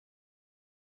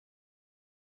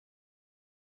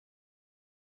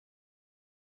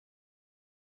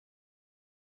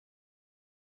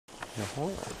Jaha.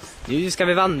 Nu ska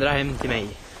vi vandra hem till mig.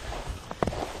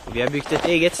 Vi har byggt ett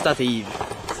eget stativ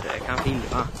så jag kan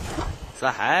filma. Så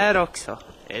här också.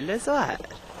 Eller så här.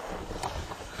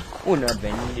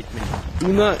 Onödvändigt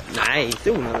men... Nej,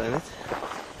 inte onödvändigt.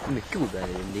 Mycket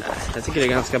onödvändigt. Jag tycker det är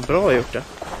ganska bra gjort det.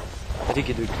 Jag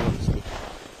tycker du är konstig.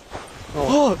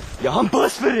 Jag har en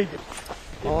buss för dig.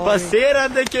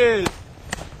 Baserande kul.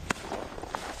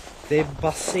 Det är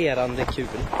baserande kul.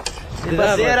 Det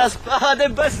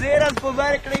baseras på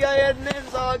verkliga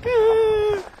sak.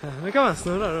 Nu kan man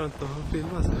snurra runt och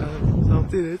filma sig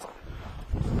samtidigt.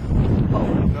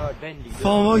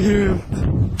 Fan vad grymt.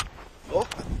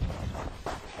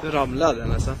 Du ramlade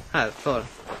nästan. Här, för.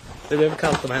 Det blev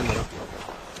kallt om händerna.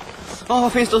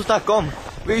 Vad finns det att snacka om?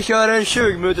 Vi kör en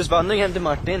 20-minuters vandring hem till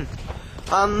Martin.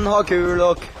 Han har kul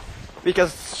och vi kan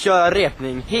köra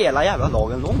repning hela jävla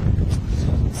dagen lång.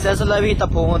 Sen så lär vi hitta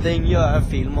på någonting, göra en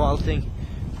film och allting.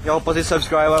 Jag hoppas ni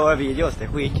subscriber våra videos, det är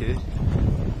skitkul.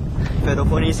 För då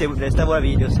får ni se resten av våra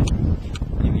videos.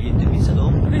 Ni vill inte missa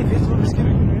dem. Nej, vet du vad vi ska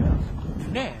göra?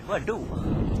 Nej, vadå?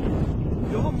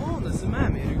 Jag har manuset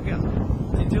med mig i ryggen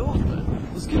till teater.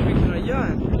 Då skulle vi kunna göra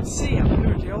en scen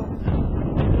ur teater.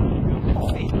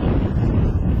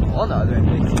 Ja,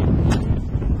 nödvändigt.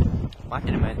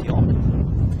 Martin är med i teater.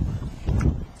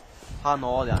 Han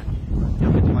och Adrian. Jag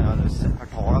vet inte om jag hade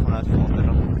hört talas om den här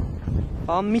teatern.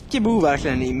 Fan, Micke bor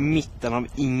verkligen i mitten av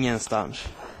ingenstans.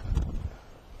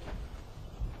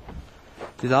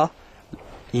 Titta.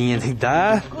 Ingenting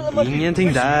där.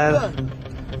 Ingenting där.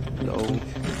 Lång.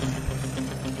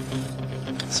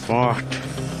 Smart.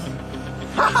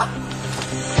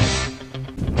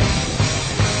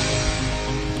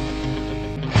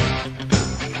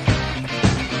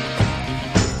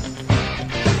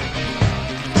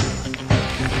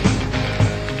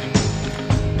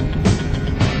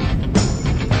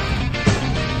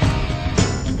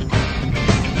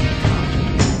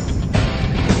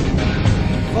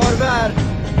 Farväl,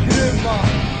 grymma.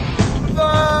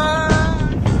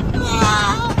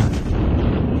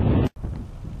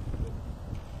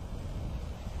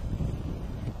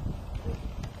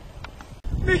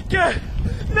 Micke!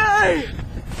 Nej!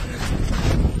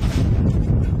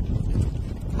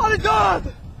 Han är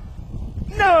död!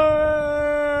 Nej!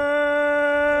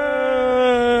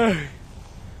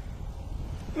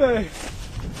 Nej!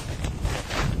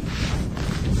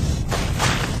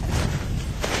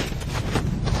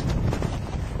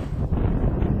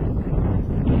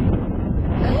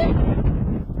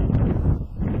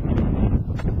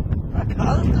 Vad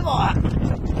kallt det var!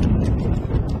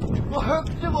 Vad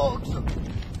högt det var också!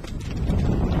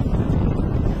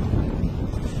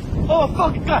 Oh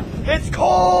fuck that! It's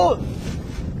cold!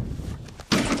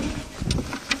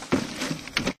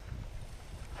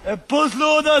 En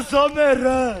postlåda som är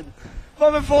röd!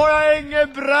 Varför får jag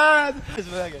ingen bröd?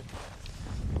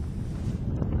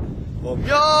 Om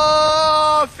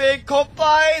jag fick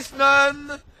hoppa i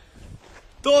snön,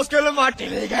 då skulle Martin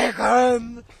ligga i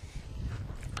sjön.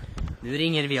 Nu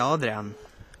ringer vi Adrian.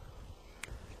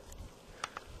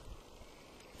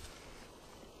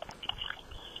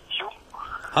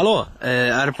 Hallå,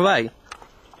 är du på väg?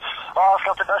 Ja, jag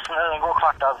ska till bussen nu, den går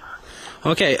kvartad.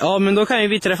 Okej, ja men då kan ju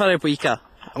vi träffa dig på Ica.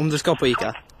 Om du ska på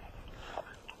Ica.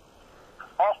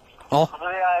 Ja. Ja. Då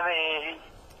är vi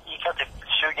Ica typ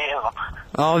 2011.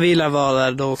 Ja, vi lär vara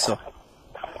där då också.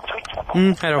 Hej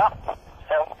då. Ja,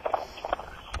 hej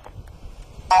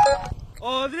då.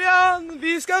 Adrian,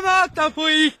 vi ska möta på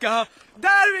Ica.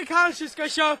 Där vi kanske ska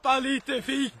köpa lite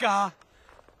fika.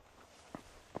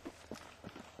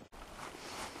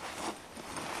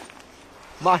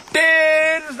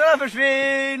 Martin, så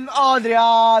försvinn!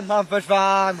 Adrian, han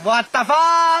försvann! What the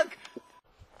fuck?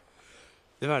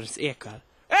 Det var världens eko här.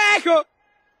 Eko!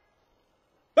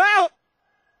 Wow!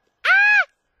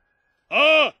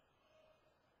 Ah!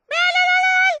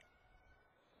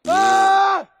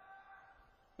 Ah!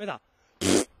 Vänta.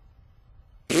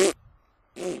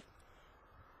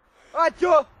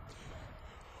 Atjo!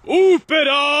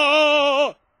 Opera!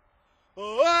 Oh,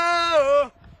 oh,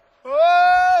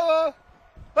 oh,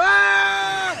 ah!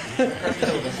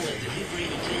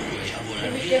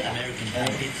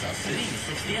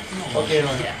 Okay,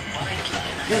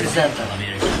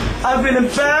 I've been a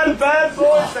bad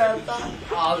boy, Santa.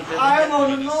 I'm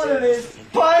on the naughty list.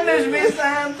 Punish me,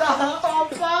 Santa. Oh,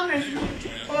 punish me.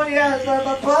 Oh, yes,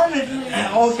 Santa, punish me.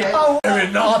 Okay. Oh, you're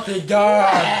a naughty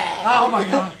girl. Oh, my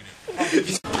God.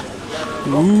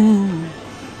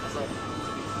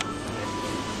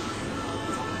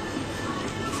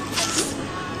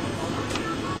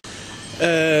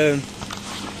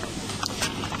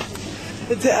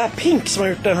 Det är Pink som har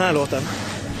gjort den här låten.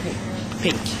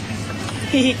 Pink.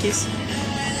 Kiss.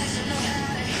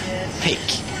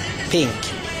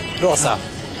 Pink. Rosa.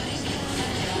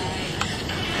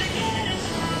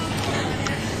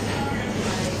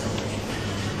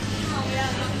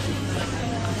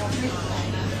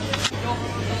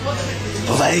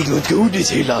 På väg mot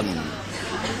godishyllan.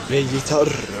 Med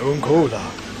gitarr och en cola.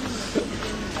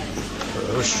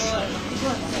 Usch.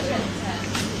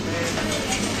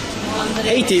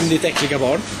 Hej Tim, ditt äckliga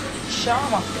barn.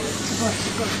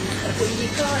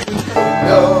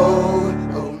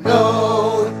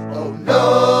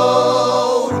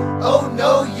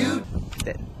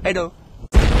 Hej då.